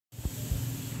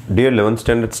Dear 11th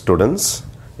standard students,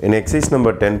 in exercise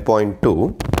number 10.2,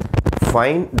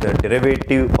 find the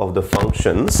derivative of the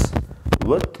functions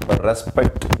with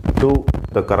respect to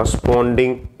the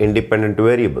corresponding independent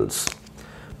variables.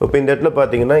 இப்போ இந்த இடத்துல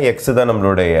பார்த்தீங்கன்னா x தான்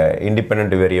நம்மளுடைய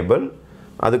independent variable.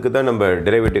 அதுக்கு தான் நம்ம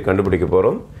derivative கண்டுபிடிக்க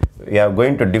போறோம். We are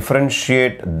going to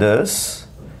differentiate this.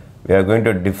 We are going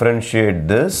to differentiate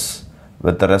this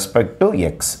with respect to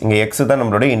x. இங்க x தான்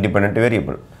நம்மளுடைய independent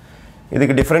variable.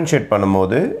 இதுக்கு differentiate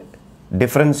பண்ணும்போது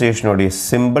differentiation உடைய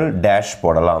symbol dash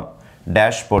போடலாம்.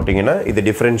 dash போட்டிங்கன்னா இது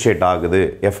differentiate ஆகுது.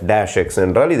 f dash x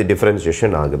என்றால் இது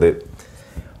differentiation ஆகுது.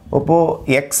 அப்போ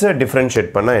x differentiate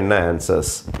பண்ணா என்ன answers?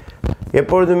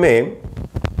 எப்பொழுதுமே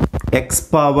x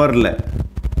பவர்ல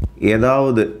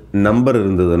ஏதாவது நம்பர்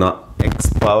இருந்ததுன்னா x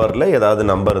பவர்ல ஏதாவது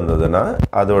நம்பர் இருந்ததுன்னா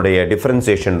அதோடைய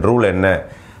differentiation rule என்ன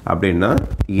அப்படின்னா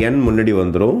n முன்னாடி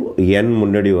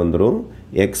வந்துரும்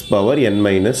x power n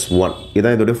minus 1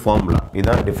 இதான் இதோட ஃபார்முலா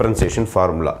இதான் differentiation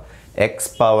ஃபார்முலா x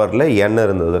பவர்ல n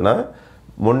இருந்ததுன்னா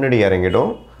முன்னாடி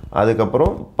இறங்கிடும்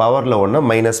அதுக்கப்புறம் பவர்ல 1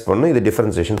 மைனஸ் பண்ணனும் இது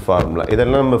differentiation ஃபார்முலா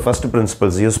இதெல்லாம் நம்ம ஃபர்ஸ்ட்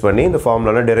பிரின்சிபல்ஸ் யூஸ் பண்ணி இந்த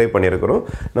ஃபார்முலால டெரைவ் பண்ணியிருக்கோம்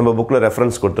நம்ம புக்ல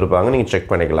ரெஃபரன்ஸ் கொடுத்திருப்பாங்க நீங்க செக்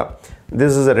பண்ணிக்கலாம்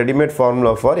this is a ready made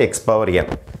formula for x power n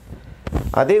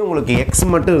அதே உங்களுக்கு x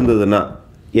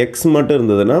மட்டும்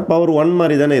இருந்ததுன்னா பவர் 1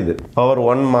 மாதிரி தானே இது பவர்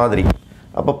 1 மாதிரி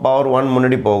அப்ப பவர் 1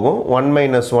 முன்னாடி போகும் 1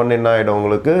 minus 1 என்ன ஆயிடும்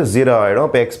உங்களுக்கு 0 ஆயிடும்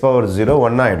அப்ப x power 0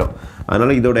 1 ஆயிடும்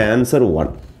அதனால இதோட ஆன்சர் 1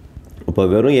 அப்ப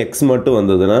வெறும் x மட்டும்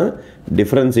வந்ததுனா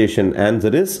differentiation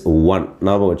answer is 1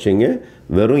 ஞாபகம் வச்சுங்க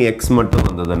வெறும் x மட்டும்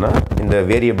வந்ததுனா இந்த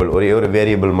வேரியபிள் ஒரே ஒரு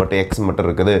வேரியபிள் மட்டும் x மட்டும்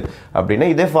இருக்குது அப்படினா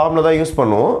இதே ஃபார்முலா தான் யூஸ்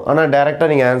பண்ணுவோம் ஆனா டைரக்டா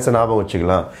நீங்க ஆன்சர் ஞாபகம்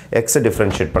வச்சுக்கலாம் x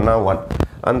டிஃபரன்ஷியேட் பண்ணா 1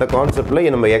 அந்த கான்செப்ட்ல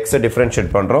நம்ம x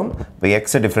டிஃபரன்ஷியேட் பண்றோம் இப்போ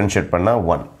x டிஃபரன்ஷியேட் பண்ணா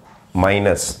 1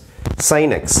 மைனஸ்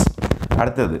sin x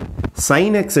அடுத்து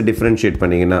sin x டிஃபரன்ஷியேட்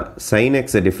பண்ணீங்கன்னா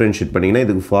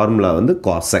இதுக்கு ஃபார்முலா வந்து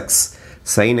cos x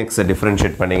sin x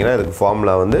differentiate பண்ணீங்கன்னா இதுக்கு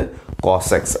ஃபார்முலா வந்து cos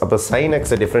x அப்ப sin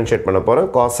x differentiate பண்ண போறோம்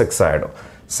cos x ஆயிடும்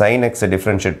sin x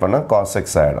differentiate பண்ணா cos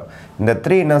x ஆயிடும் இந்த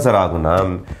 3 என்ன சார் ஆகும்னா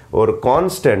ஒரு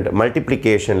கான்ஸ்டன்ட்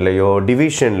மல்டிப்ளிகேஷன்லயோ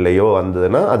டிவிஷன்லயோ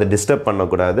வந்ததுனா அது டிஸ்டர்ப் பண்ண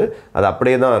கூடாது அது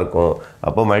அப்படியே தான் இருக்கும்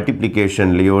அப்ப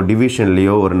மல்டிப்ளிகேஷன்லயோ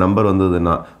டிவிஷன்லயோ ஒரு நம்பர்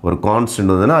வந்ததுனா ஒரு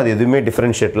கான்ஸ்டன்ட் வந்ததுனா அது எதுவுமே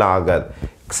டிஃபரன்ஷியேட்ல ஆகாது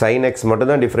sin x மட்டும்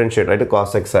தான் டிஃபரன்ஷியேட் ஆயிட்டு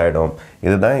cos x ஆயிடும்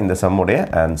இதுதான் இந்த சம் உடைய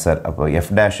ஆன்சர் அப்ப f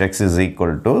dash x is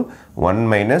equal to 1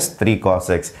 minus 3 cos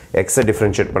x x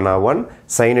differentiate பண்ணா 1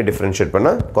 sin டிஃபரன்ஷியேட்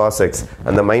பண்ணா cos x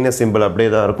அந்த மைனஸ் சிம்பல்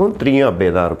அப்படியே தான் இருக்கும் 3 யும்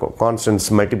அப்படியே தான் இருக்கும்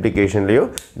கான்ஸ்டன்ட்ஸ் மல்டிப்ளிகேஷன்லயோ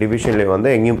டிவிஷன்லயோ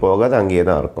வந்து எங்கேயும் போகாது அங்கேயே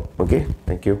தான் இருக்கும் ஓகே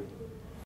thank you